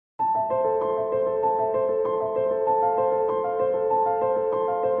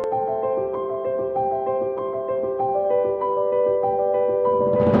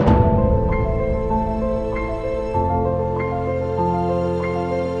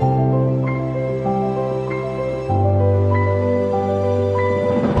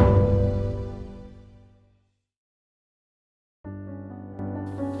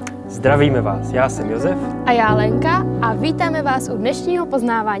Zdravíme vás, já jsem Josef. A já Lenka a vítáme vás u dnešního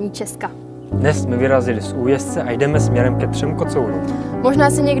poznávání Česka. Dnes jsme vyrazili z Újezdce a jdeme směrem ke 3 kocourům. Možná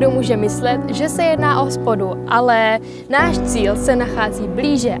si někdo může myslet, že se jedná o hospodu, ale náš cíl se nachází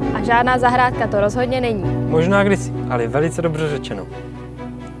blíže a žádná zahrádka to rozhodně není. Možná kdysi, ale velice dobře řečeno.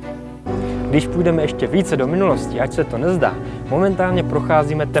 Když půjdeme ještě více do minulosti, ať se to nezdá, momentálně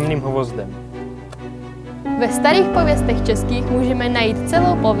procházíme temným hovozdem. Ve starých pověstech českých můžeme najít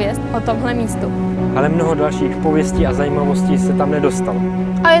celou pověst o tomhle místu. Ale mnoho dalších pověstí a zajímavostí se tam nedostalo.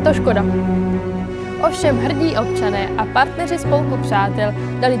 A je to škoda. Ovšem hrdí občané a partneři spolku přátel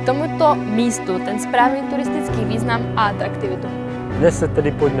dali tomuto místu ten správný turistický význam a atraktivitu. Dnes se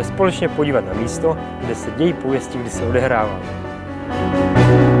tedy pojďme společně podívat na místo, kde se dějí pověsti, kdy se odehrává.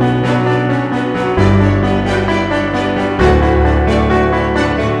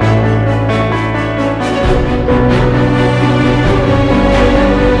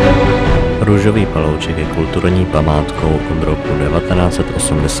 Růžový palouček je kulturní památkou od roku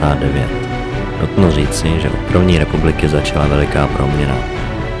 1989. Nutno říci, že od první republiky začala veliká proměna.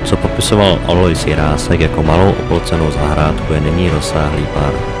 Co popisoval Alois Jirásek jako malou oplocenou zahrádku, je nyní rozsáhlý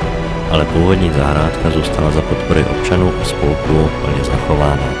park. Ale původní zahrádka zůstala za podpory občanů a spolků plně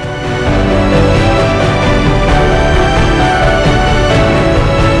zachována.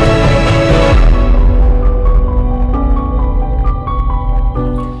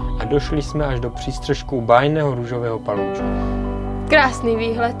 Došli jsme až do přístřešku bájného růžového paloučku. Krásný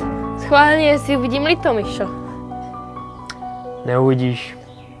výhled. Schválně, jestli uvidím Litomyšl. Neuvidíš.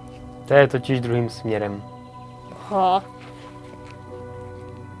 To je totiž druhým směrem. Ho.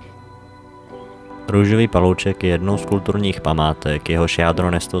 Růžový palouček je jednou z kulturních památek, jehož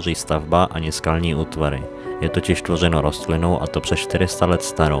jádro nestvoří stavba ani skalní útvary. Je totiž tvořeno rostlinou, a to přes 400 let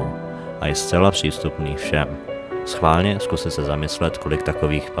starou, a je zcela přístupný všem. Schválně zkuste se zamyslet, kolik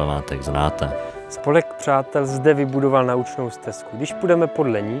takových památek znáte. Spolek přátel zde vybudoval naučnou stezku. Když půjdeme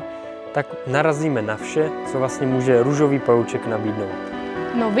podle ní, tak narazíme na vše, co vlastně může růžový palouček nabídnout.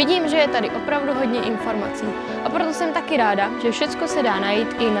 No vidím, že je tady opravdu hodně informací a proto jsem taky ráda, že všechno se dá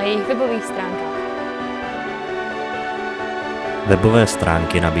najít i na jejich webových stránkách. Webové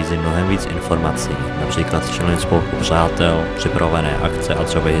stránky nabízí mnohem víc informací, například členy spolku přátel, připravené akce a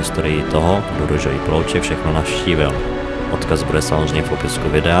třeba historii toho, kdo růžový palouček všechno navštívil. Odkaz bude samozřejmě v popisku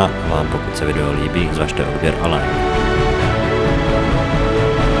videa a vám, pokud se video líbí, zvažte odběr a like.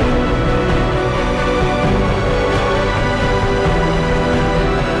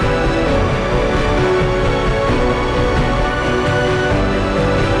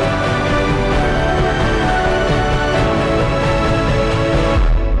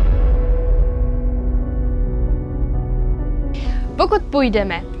 Pokud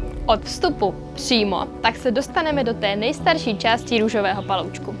půjdeme od vstupu přímo, tak se dostaneme do té nejstarší části růžového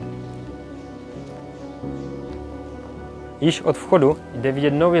paloučku. Již od vchodu jde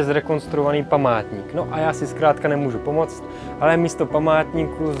vidět nově zrekonstruovaný památník. No a já si zkrátka nemůžu pomoct, ale místo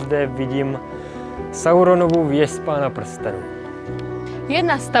památníku zde vidím Sauronovu věž z Pána prstenů.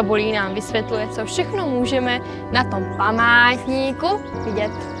 Jedna z tabulí nám vysvětluje, co všechno můžeme na tom památníku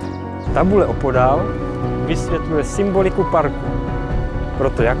vidět. Tabule opodál vysvětluje symboliku parku.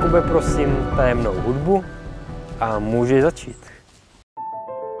 Proto Jakube, prosím, tajemnou hudbu a můžeš začít.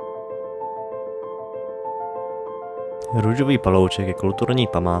 Růžový palouček je kulturní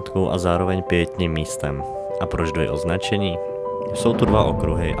památkou a zároveň pietním místem. A proč 2 označení? Jsou tu 2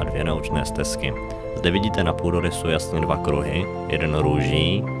 okruhy a 2 naučné stezky. Zde vidíte na půdorysu jasně 2 kruhy, jeden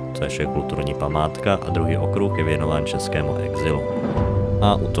růží, což je kulturní památka, a druhý okruh je věnován českému exilu.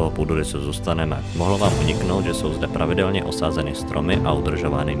 A u toho půdorysu zůstaneme. Mohlo vám uniknout, že jsou zde pravidelně osázeny stromy a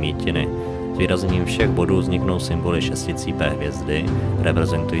udržovány mýtiny. Zvýrazněním všech bodů vzniknou symboly šesticípé hvězdy,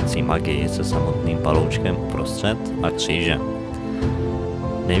 reprezentující magii se samotným paloučkem uprostřed a kříže.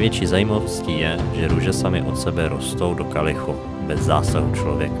 Největší zajímavostí je, že růže sami od sebe rostou do kalichu, bez zásahu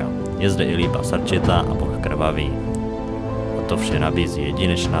člověka. Je zde i lípa srčitá a boh krvavý. A to vše nabízí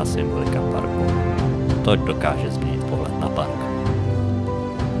jedinečná symbolika parku. To dokáže změnit pohled na park.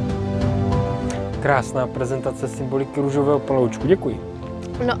 Krásná prezentace symboliky růžového paloučku, děkuji.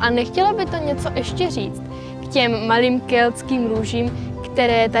 No a nechtěla by to něco ještě říct k těm malým keltským růžím,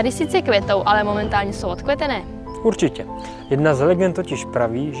 které tady sice kvetou, ale momentálně jsou odkvetené? Určitě. Jedna z legend totiž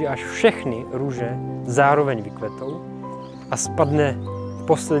praví, že až všechny růže zároveň vykvetou a spadne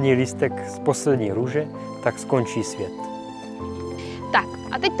poslední lístek z poslední růže, tak skončí svět. Tak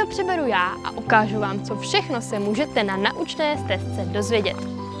a teď to přeberu já a ukážu vám, co všechno se můžete na naučné stezce dozvědět.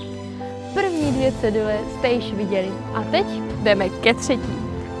 První 2 cedule jste již viděli a teď jdeme ke 3.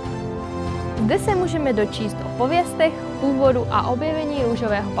 Zde se můžeme dočíst o pověstech, původu a objevení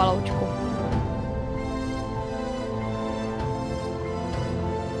růžového paloučku.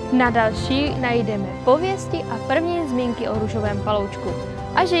 Na další najdeme pověsti a první zmínky o růžovém paloučku.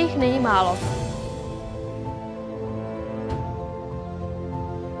 A že jich není málo.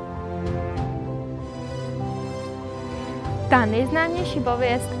 Ta nejznámější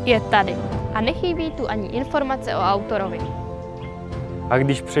pověst je tady a nechybí tu ani informace o autorovi. A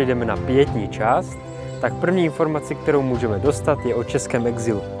když přejdeme na pietní část, tak první informace, kterou můžeme dostat, je o českém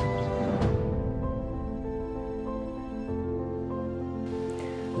exilu.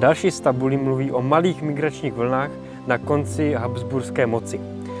 Další z tabulí mluví o malých migračních vlnách na konci habsburské moci.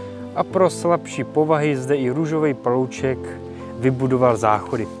 A pro slabší povahy zde i růžový palouček vybudoval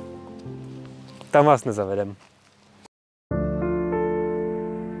záchody. Tam vás nezavedem.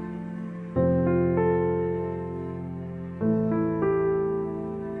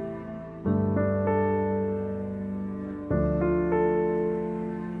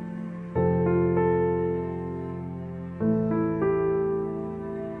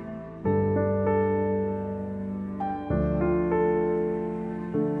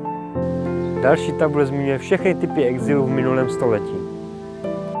 Další tabule zmiňuje všechny typy exilů v minulém století.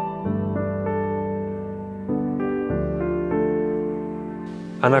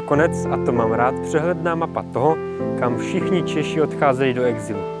 A nakonec, a to mám rád, přehledná mapa toho, kam všichni Češi odcházeli do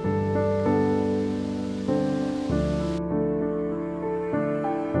exilu.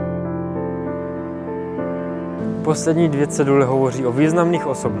 Poslední dvě cedule hovoří o významných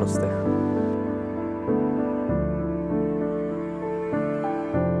osobnostech.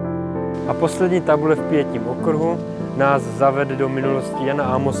 A poslední tabule v pietním okruhu nás zavede do minulosti Jana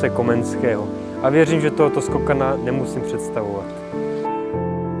Amose Komenského. A věřím, že tohoto skokana nemusím představovat.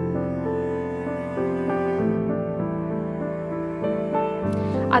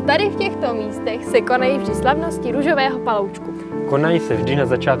 A tady v těchto místech se konají vždy slavnosti růžového paloučku. Konají se vždy na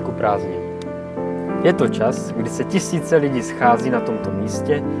začátku prázdnin. Je to čas, kdy se tisíce lidí schází na tomto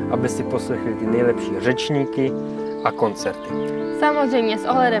místě, aby si poslechli ty nejlepší řečníky a koncerty. Samozřejmě s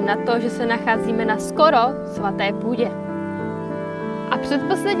ohledem na to, že se nacházíme na skoro svaté půdě. A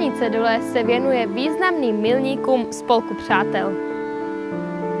předposlední cedule se věnuje významným milníkům spolku přátel.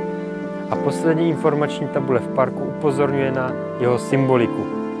 A poslední informační tabule v parku upozorňuje na jeho symboliku.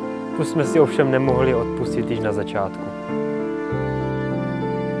 Tu jsme si ovšem nemohli odpustit již na začátku.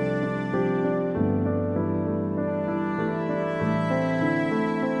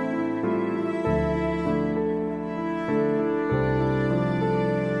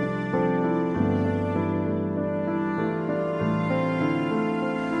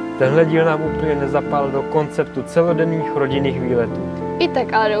 Tenhle díl nám úplně nezapal do konceptu celodenních rodinných výletů. I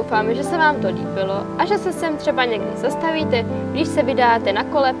tak ale doufáme, že se vám to líbilo a že se sem třeba někdy zastavíte, když se vydáte na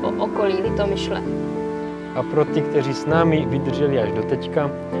kole po okolí Litomyšle. A pro ty, kteří s námi vydrželi až do teďka,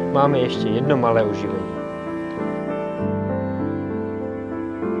 máme ještě jedno malé oživení.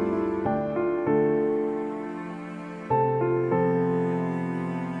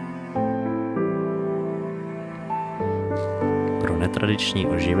 Netradiční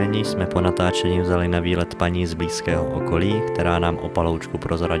oživení jsme po natáčení vzali na výlet paní z blízkého okolí, která nám o paloučku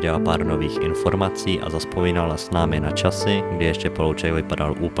prozradila pár nových informací a zazpomínala s námi na časy, kdy ještě palouček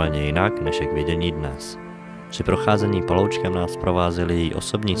vypadal úplně jinak, než je k vidění dnes. Při procházení paloučkem nás provázely její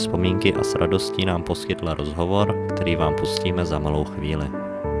osobní vzpomínky a s radostí nám poskytla rozhovor, který vám pustíme za malou chvíli.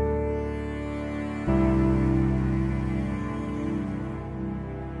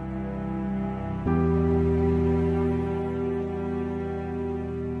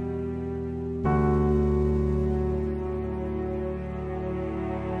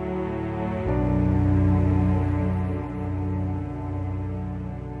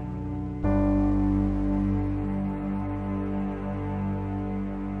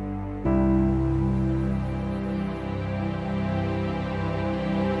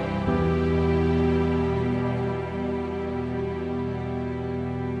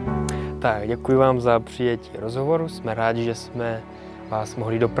 Tak, děkuji vám za přijetí rozhovoru. Jsme rádi, že jsme vás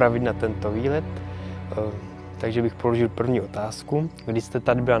mohli dopravit na tento výlet. Takže bych položil první otázku. Kdy jste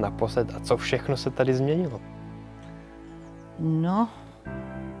tady byla naposled a co všechno se tady změnilo? No,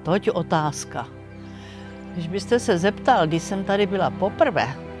 toť otázka. Když byste se zeptal, když jsem tady byla poprvé,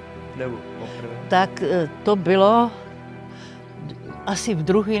 tak to bylo asi v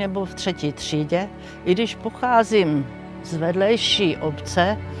druhé nebo v třetí třídě, i když pocházím z vedlejší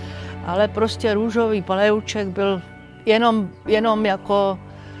obce, ale prostě růžový palouček byl jenom jako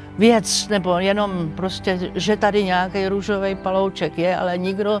věc, nebo jenom prostě, že tady nějaký růžový palouček je, ale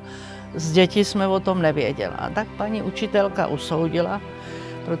nikdo z dětí jsme o tom nevěděl. A tak paní učitelka usoudila,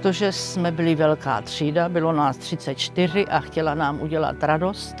 protože jsme byli velká třída, bylo nás 34 a chtěla nám udělat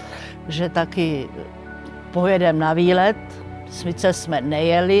radost, že taky pojedeme na výlet. Sice jsme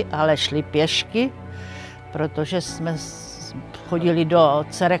nejeli, ale šli pěšky, protože jsme chodili do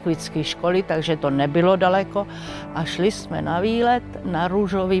cerekvické školy, takže to nebylo daleko. A šli jsme na výlet na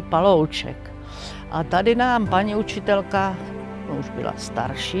Růžový palouček. A tady nám paní učitelka, už byla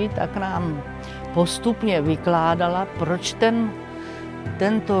starší, tak nám postupně vykládala, proč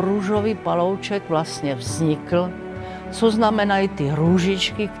tento růžový palouček vlastně vznikl, co znamenají ty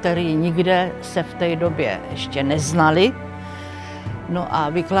růžičky, které nikde se v té době ještě neznaly. No a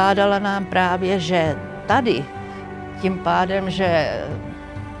vykládala nám právě, že tady, tím pádem, že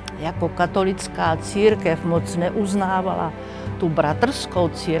jako katolická církev moc neuznávala tu bratrskou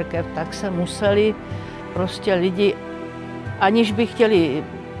církev, tak se museli prostě lidi, aniž by chtěli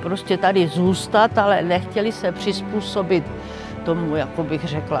prostě tady zůstat, ale nechtěli se přizpůsobit tomu, jako bych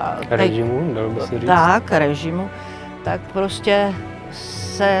řekla, režimu, dalo by se říct. Tak, režimu, tak prostě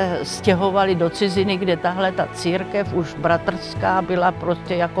se stěhovali do ciziny, kde tahle ta církev už bratrská byla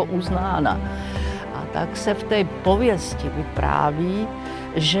prostě jako uznána. A tak se v té pověsti vypráví,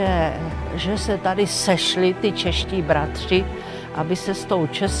 že se tady sešli ty čeští bratři, aby se s tou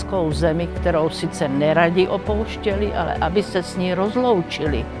českou zemi, kterou sice neradi opouštěli, ale aby se s ní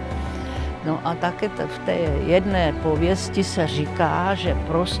rozloučili. No a také v té jedné pověsti se říká, že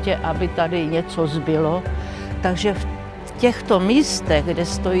prostě, aby tady něco zbylo, takže v těchto místech, kde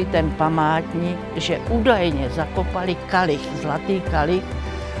stojí ten památník, že údajně zakopali kalich, zlatý kalich,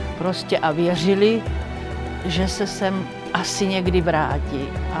 prostě a věřili, že se sem asi někdy vrátí,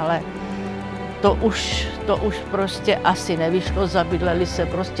 ale to už prostě asi nevyšlo, zabydleli se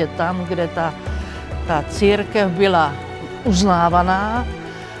prostě tam, kde ta církev byla uznávaná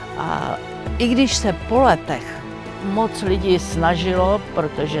a i když se po letech moc lidí snažilo,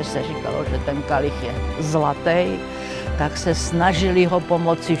 protože se říkalo, že ten kalich je zlatý, tak se snažili ho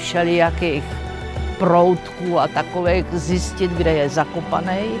pomocí všelijakých proutků a takových zjistit, kde je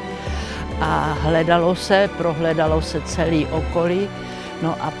zakopaný. A prohledalo se celý okolí,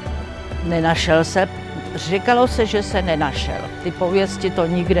 no a nenašel se. Říkalo se, že se nenašel. Ty pověsti to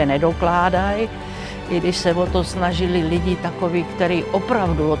nikde nedokládají, i když se o to snažili lidi takoví, kteří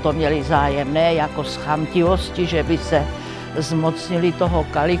opravdu o to měli zájem, ne jako z chamtivosti, že by se zmocnili toho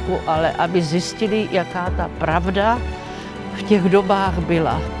kalichu, ale aby zjistili, jaká ta pravda v těch dobách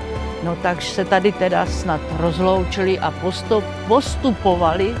byla. No takže se tady teda snad rozloučili a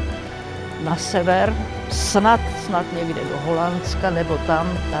postupovali na sever, snad někde do Holandska, nebo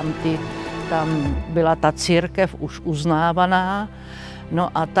tam byla ta církev už uznávaná. No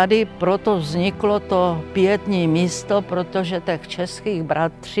a tady proto vzniklo to pietní místo, protože těch českých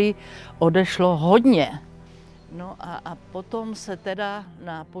bratří odešlo hodně. No a potom se teda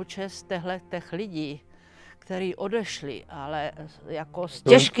na počest těch lidí, kteří odešli, ale jako s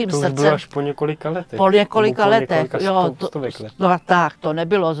těžkým srdcem. To bylo až po několika letech. Po několika letech, jo. No tak, to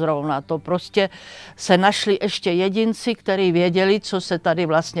nebylo zrovna. To prostě se našli ještě jedinci, kteří věděli, co se tady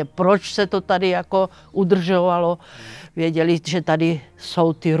vlastně, proč se to tady jako udržovalo. Věděli, že tady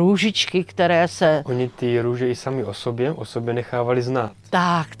jsou ty růžičky, které se... Oni ty růže i sami o sobě nechávali znát.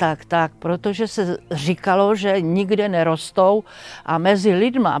 Tak, protože se říkalo, že nikde nerostou a mezi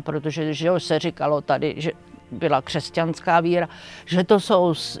lidma, protože že se říkalo tady, že byla křesťanská víra, že to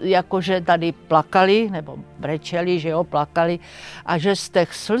jsou jakože tady plakali, nebo brečeli, že jo, plakali a že z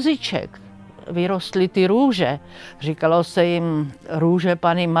těch slziček vyrostly ty růže. Říkalo se jim růže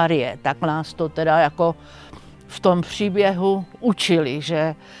Panny Marie, tak nás to teda jako v tom příběhu učili,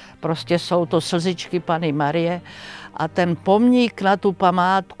 že prostě jsou to slzičky Panny Marie a ten pomník na tu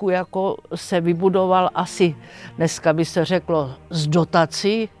památku jako se vybudoval asi, dneska by se řeklo, z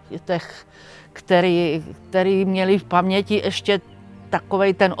dotací těch, který měli v paměti ještě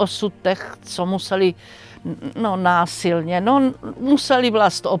takovej ten osud těch, co museli násilně, museli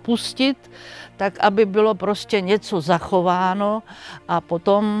vlast opustit, tak aby bylo prostě něco zachováno a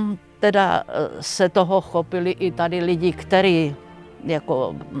potom teda se toho chopili i tady lidi, kteří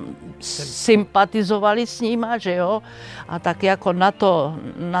jako sympatizovali s nima, že jo, a tak jako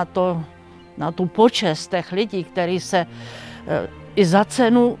na tu počest těch lidí, kteří se i za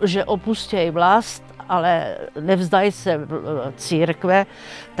cenu, že opustějí vlast, ale nevzdají se církve,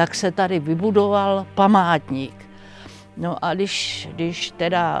 tak se tady vybudoval památník. No a když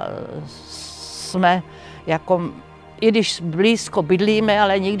teda jsme jako, i když blízko bydlíme,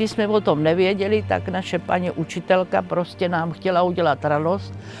 ale nikdy jsme o tom nevěděli, tak naše paní učitelka prostě nám chtěla udělat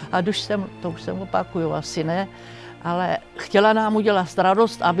radost. A to už jsem opakuju, asi ne, ale chtěla nám udělat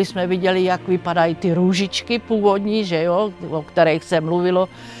radost, aby jsme viděli, jak vypadají ty růžičky původní, že jo, o kterých se mluvilo,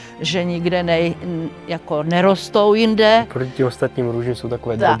 že nikde jako nerostou jinde. Proti těm ostatním růžím jsou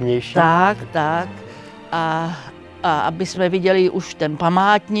takové drobnější. Tak. A aby jsme viděli už ten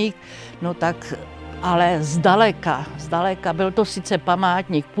památník, no tak, ale zdaleka, byl to sice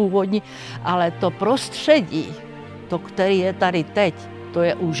památník původní, ale to prostředí, to, který je tady teď, to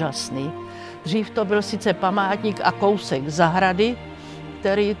je úžasný. Dřív to byl sice památník a kousek zahrady,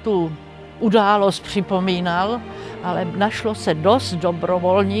 který tu událost připomínal, ale našlo se dost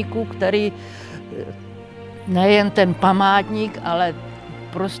dobrovolníků, který nejen ten památník, ale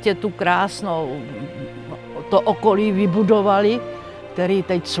prostě tu krásnou, to okolí vybudovali, který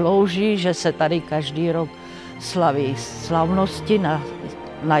teď slouží, že se tady každý rok slaví slavnosti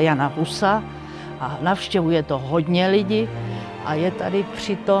na Jana Husa a navštěvuje to hodně lidí a je tady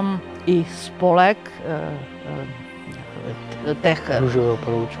přitom i spolek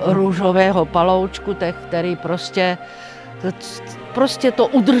růžového paloučku, který prostě to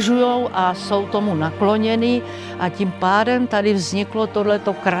udržujou a jsou tomu nakloněný a tím pádem tady vzniklo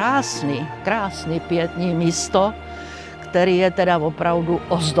tohleto krásný pietní místo, který je teda opravdu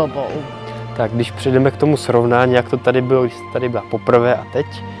ozdobou. Tak když přejdeme k tomu srovnání, jak to tady bylo, když tady byla poprvé a teď,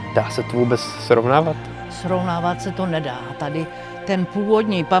 dá se to vůbec srovnávat? Srovnávat se to nedá. Tady ten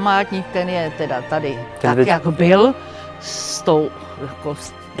původní památník, ten je teda tady jak byl, s tou, jako,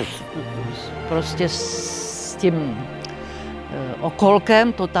 prostě s tím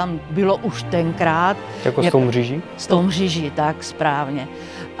okolkem, to tam bylo už tenkrát. Jako s tou mříží? S tou mříží, tak správně.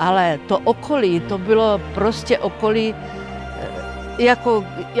 Ale to okolí, to bylo prostě okolí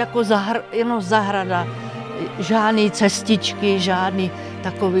jenom zahrada, žádný cestičky, žádný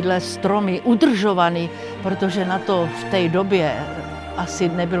takovýhle stromy udržovaný, protože na to v té době asi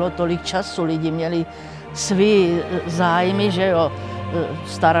nebylo tolik času, lidi měli svý zájmy, že jo,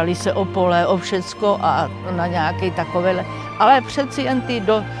 starali se o pole, o všecko a na nějaké takové, ale přeci jen ty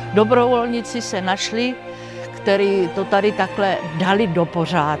dobrovolníci se našli, který to tady takhle dali do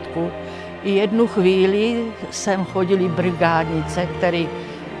pořádku. I jednu chvíli sem chodili brigádnice, který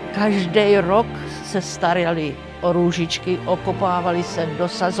každý rok se starali o růžičky, okopávali se,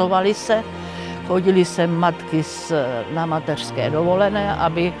 dosazovali se, chodili sem matky na mateřské dovolené,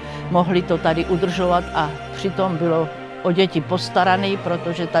 aby mohli to tady udržovat a přitom bylo o děti postaraný,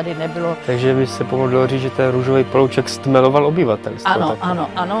 protože tady nebylo... Takže by se pomohlo říct, že ten růžový palouček stmeloval obyvatelstvo.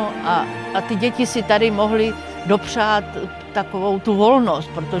 Ano. A ty děti si tady mohly dopřát takovou tu volnost,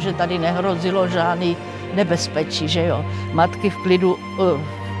 protože tady nehrozilo žádný nebezpečí, že jo. Matky v klidu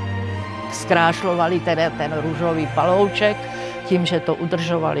zkrášlovaly ten růžový palouček tím, že to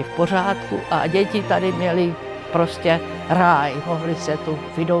udržovali v pořádku a děti tady měly prostě ráj, mohli se tu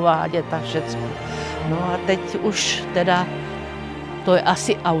vydovádět a všecko. No a teď už teda to je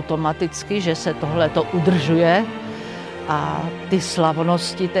asi automaticky, že se tohle to udržuje a ty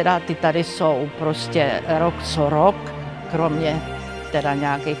slavnosti teda ty tady jsou prostě rok co rok, kromě teda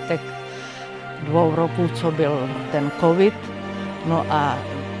nějakých těch 2 roků, co byl ten covid. No a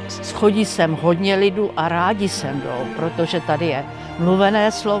chodí sem hodně lidu a rádi sem jdou, protože tady je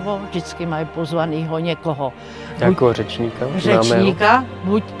mluvené slovo, vždycky mají pozvanýho někoho. Jako řečníka? Řečníka,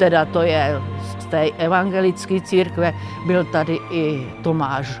 buď teda to je z té evangelické církve, byl tady i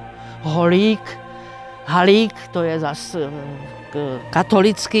Tomáš Halík, to je zase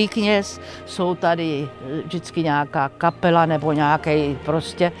katolický kněz, jsou tady vždycky nějaká kapela nebo nějaký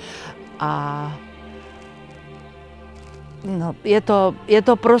prostě a no, je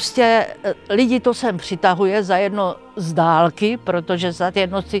to prostě, lidi to sem přitahuje za jedno z dálky, protože za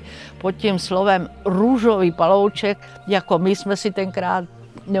jedno si pod tím slovem růžový palouček, jako my jsme si tenkrát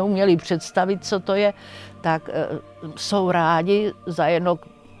neuměli představit, co to je, tak jsou rádi za jedno,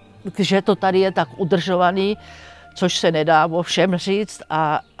 že to tady je tak udržovaný, což se nedá o všem říct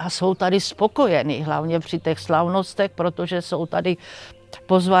a jsou tady spokojení, hlavně při těch slavnostech, protože jsou tady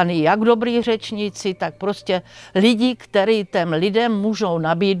pozvaný jak dobrý řečníci, tak prostě lidi, kteří těm lidem můžou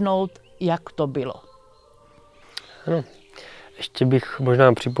nabídnout, jak to bylo. Ano. Ještě bych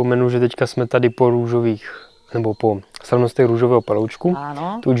možná připomenul, že teďka jsme tady po růžových, nebo po slavnostech růžového paloučku.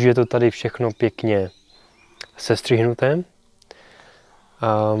 Ano. Tudíž je to tady všechno pěkně sestřihnuté.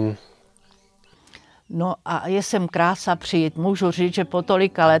 No a je sem krása přijít. Můžu říct, že po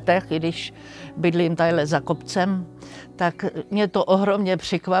tolika letech, když bydlím tadyhle za kopcem, tak mě to ohromně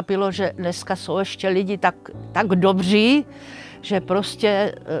překvapilo, že dneska jsou ještě lidi tak dobří, že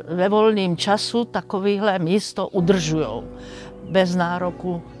prostě ve volném času takovéhle místo udržujou bez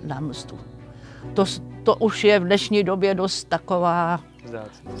nároku na mzdu. To už je v dnešní době dost taková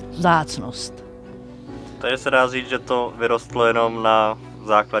vzácnost. Takže se dá říct, že to vyrostlo jenom na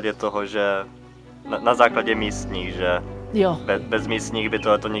základě toho, že na základě místních, že Jo. Bez místních by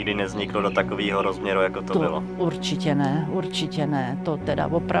to nikdy nevzniklo do takového rozměru, jako to bylo. Určitě ne. To teda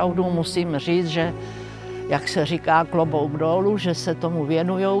opravdu musím říct, že jak se říká, klobouk dolů, že se tomu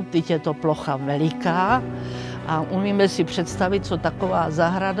věnujou, teď je to plocha veliká a umíme si představit, co taková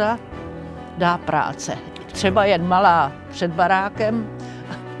zahrada dá práce. Třeba jen malá před barákem,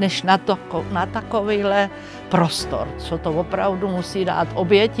 než na takovýhle prostor, co to opravdu musí dát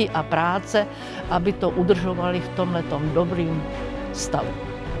oběti a práce, aby to udržovali v tomhletom dobrým stavu.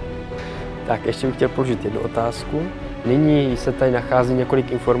 Tak ještě bych chtěl položit jednu otázku. Nyní se tady nachází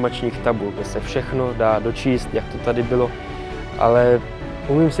několik informačních tabulek, kde se všechno dá dočíst, jak to tady bylo, ale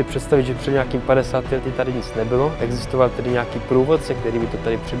umím si představit, že před nějakým 50 lety tady nic nebylo. Existoval tedy nějaký průvodce, který by to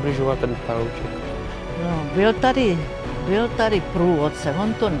tady přibližoval, ten palouček? No, byl tady průvodce,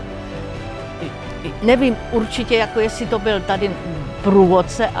 on to, nevím určitě, jako jestli to byl tady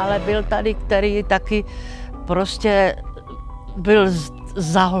průvodce, ale byl tady, který taky prostě byl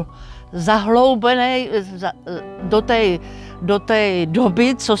zahloubený do té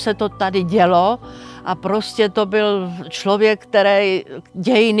doby, co se to tady dělo, a prostě to byl člověk, který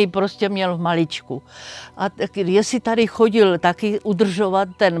dějiny prostě měl v maličku. A jestli tady chodil taky udržovat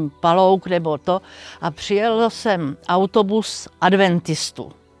ten palouk nebo to, a přijel sem autobus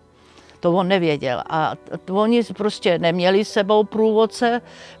adventistů. To on nevěděl. A oni prostě neměli s sebou průvodce,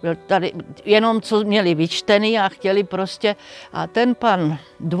 byl tady jenom co měli vyčtený a chtěli prostě. A ten pan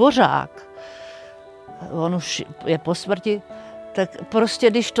Dvořák, on už je po smrti, tak prostě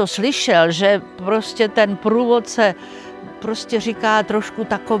když to slyšel, že prostě ten průvodce prostě říká trošku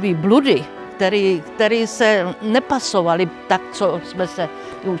takový bludy, který se nepasovali tak, co jsme se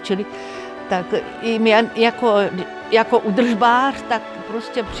učili, tak jim jako udržbář, tak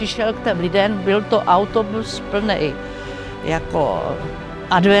prostě přišel k těm lidem, byl to autobus plný jako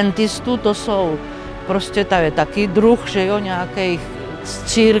adventistů, to jsou prostě tady taky druh, že jo, nějakých z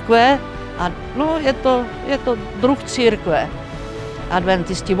církve, a no je to druh církve.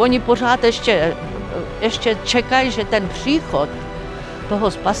 Adventisti, oni pořád ještě čekají, že ten příchod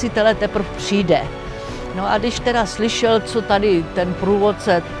toho spasitele teprve přijde. No a když teda slyšel, co tady ten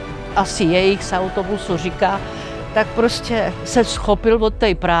průvodce, asi jejich z autobusu říká, tak prostě se schopil od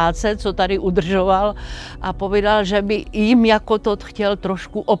té práce, co tady udržoval, a povídal, že by jim jako to chtěl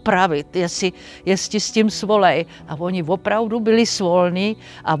trošku opravit, jestli s tím svolej. A oni opravdu byli svolní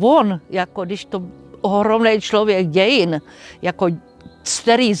a on, jako když to ohromný člověk dějin, jako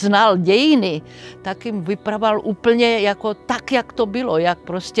který znal dějiny, tak jim vypraval úplně jako tak, jak to bylo, jak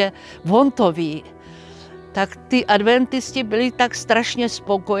prostě on to ví. Tak ty adventisti byli tak strašně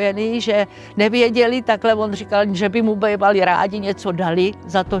spokojení, že nevěděli, takhle on říkal, že by mu bývali rádi něco dali,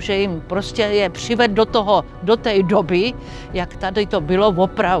 za to, že jim prostě je přived do té doby, jak tady to bylo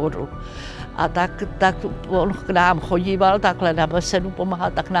opravdu. A tak on k nám chodíval takhle na besedu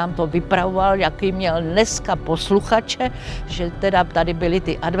pomáhat, tak nám to vypravoval, jaký měl dneska posluchače, že teda tady byli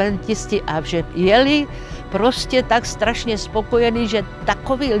ty adventisti a že jeli prostě tak strašně spokojení, že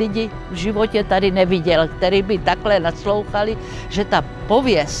takový lidi v životě tady neviděl, který by takhle naslouchali, že ta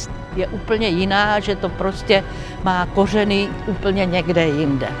pověst je úplně jiná, že to prostě má kořeny úplně někde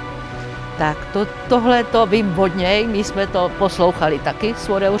jinde. Tak tohle to vím od něj, my jsme to poslouchali taky s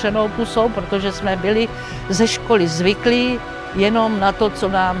otevřenou pusou, protože jsme byli ze školy zvyklí jenom na to, co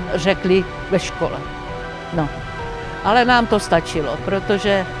nám řekli ve škole. No, ale nám to stačilo,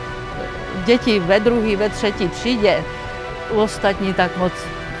 protože děti ve druhé, ve třetí třídě ostatní tak moc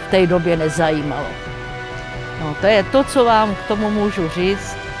v té době nezajímalo. No, to je to, co vám k tomu můžu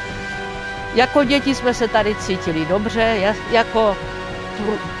říct. Jako děti jsme se tady cítili dobře, jako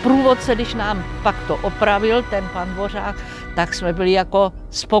průvodce, když nám pak to opravil, ten pan Dvořák, tak jsme byli jako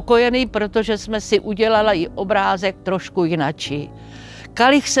spokojení, protože jsme si udělali i obrázek trošku jinačí.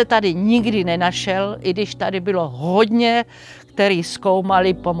 Kalich se tady nikdy nenašel, i když tady bylo hodně, který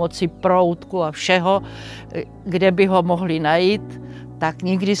zkoumali pomocí proutku a všeho, kde by ho mohli najít, tak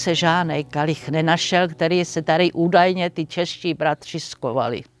nikdy se žádný kalich nenašel, který se tady údajně ty čeští bratři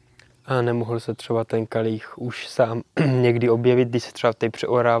skovali. A nemohl se třeba ten kalich už sám někdy objevit, když se třeba tady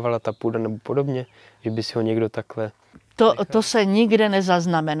přeorávala ta půda nebo podobně, že by si ho někdo takhle... To se nikde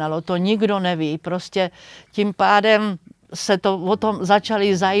nezaznamenalo, to nikdo neví. Prostě tím pádem se to o tom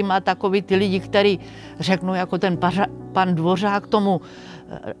začali zajímat takový ty lidi, kteří, řeknu, jako ten pan Dvořák, tomu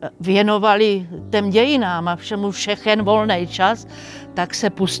věnovali těm dějinám a všemu všechen volný čas, tak se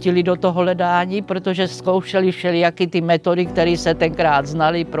pustili do toho hledání, protože zkoušeli všelijaké ty metody, které se tenkrát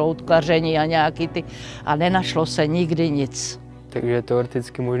znaly, proutkaření a nějaký ty, a nenašlo se nikdy nic. Takže je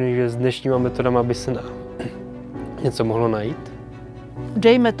teoreticky možné, že s dnešníma metodama by se něco mohlo najít?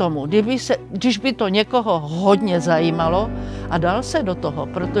 Dejme tomu, když by to někoho hodně zajímalo a dal se do toho,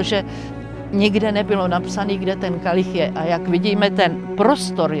 protože nikde nebylo napsané, kde ten kalich je. A jak vidíme, ten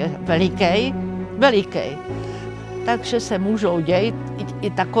prostor je veliký. Takže se můžou dějit i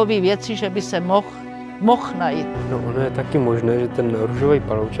takové věci, že by se mohl najít. No ono je taky možné, že ten růžový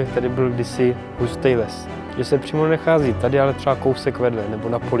palouček tady byl kdysi hustý les. Že se přímo nechází tady, ale třeba kousek vedle, nebo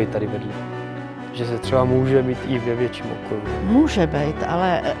na poli tady vedle. Že se třeba může být i ve větším okolí. Může být,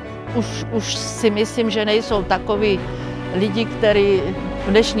 ale už si myslím, že nejsou takoví lidi, kteří v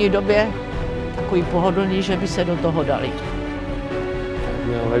dnešní době takový pohodlní, že by se do toho dali.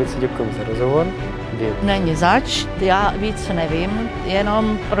 Já velice děkuji za rozhovor. Není zač, já víc nevím,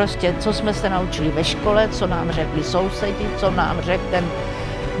 jenom prostě, co jsme se naučili ve škole, co nám řekli sousedi, co nám řekl ten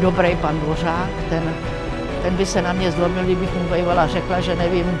dobrý pan Dvořák, ten by se na mě zlobil, kdybych mu bývala řekla, že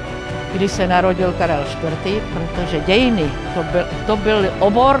nevím, kdy se narodil Karel IV., protože dějiny, to byl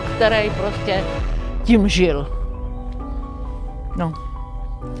obor, který prostě tím žil. No.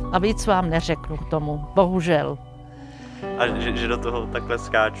 A víc vám neřeknu k tomu, bohužel. A že do toho takhle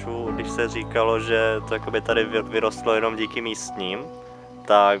skáču, když se říkalo, že to jakoby tady vyrostlo jenom díky místním,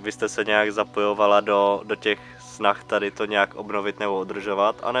 tak byste se nějak zapojovala do těch snah tady to nějak obnovit nebo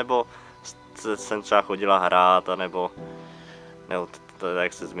udržovat, anebo jsem třeba chodila hrát, anebo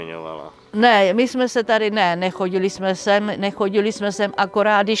jak se zmiňovala? Ne, my jsme se tady, nechodili jsme sem,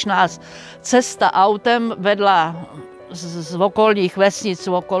 akorát když nás cesta autem vedla z okolních vesnic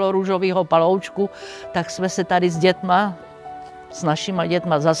okolo Růžového paloučku, tak jsme se tady s našima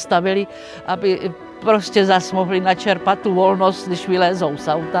dětma zastavili, aby prostě zas mohli načerpat tu volnost, když vylézou z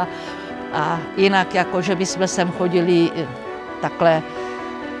auta. A jinak, jako že bychom sem chodili takhle,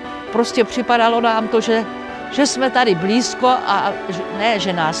 prostě připadalo nám to, že jsme tady blízko a ne,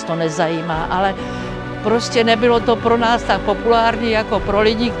 že nás to nezajímá, ale prostě nebylo to pro nás tak populární jako pro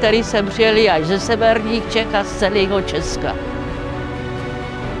lidi, kteří sem přijeli až ze severních Čech a z celého Česka.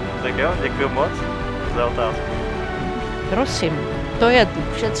 Tak jo, děkuji moc za otázku. Prosím, to je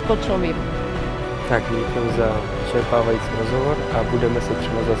všecko, co vím. Tak děkuji za čerpávající rozhovor a budeme se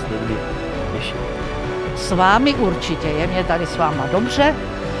třeba zase někdy těšit. S vámi určitě, je mě tady s váma dobře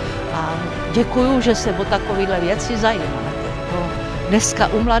a děkuju, že se o takovéhle věci zajímáte. To dneska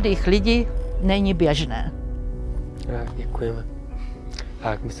u mladých lidí není běžné. Tak, děkujeme.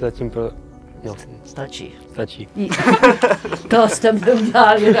 Tak, my se zatím Stačí. Stačí. To jste mi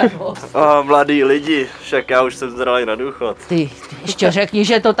udělali radost. Mladí lidi, však já už jsem zralý na důchod. Ty ještě řekni,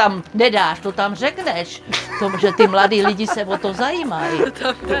 že to tam nedáš, to tam řekneš. To, že ty mladí lidi se o to zajímají. To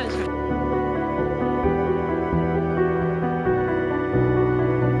tam dáš.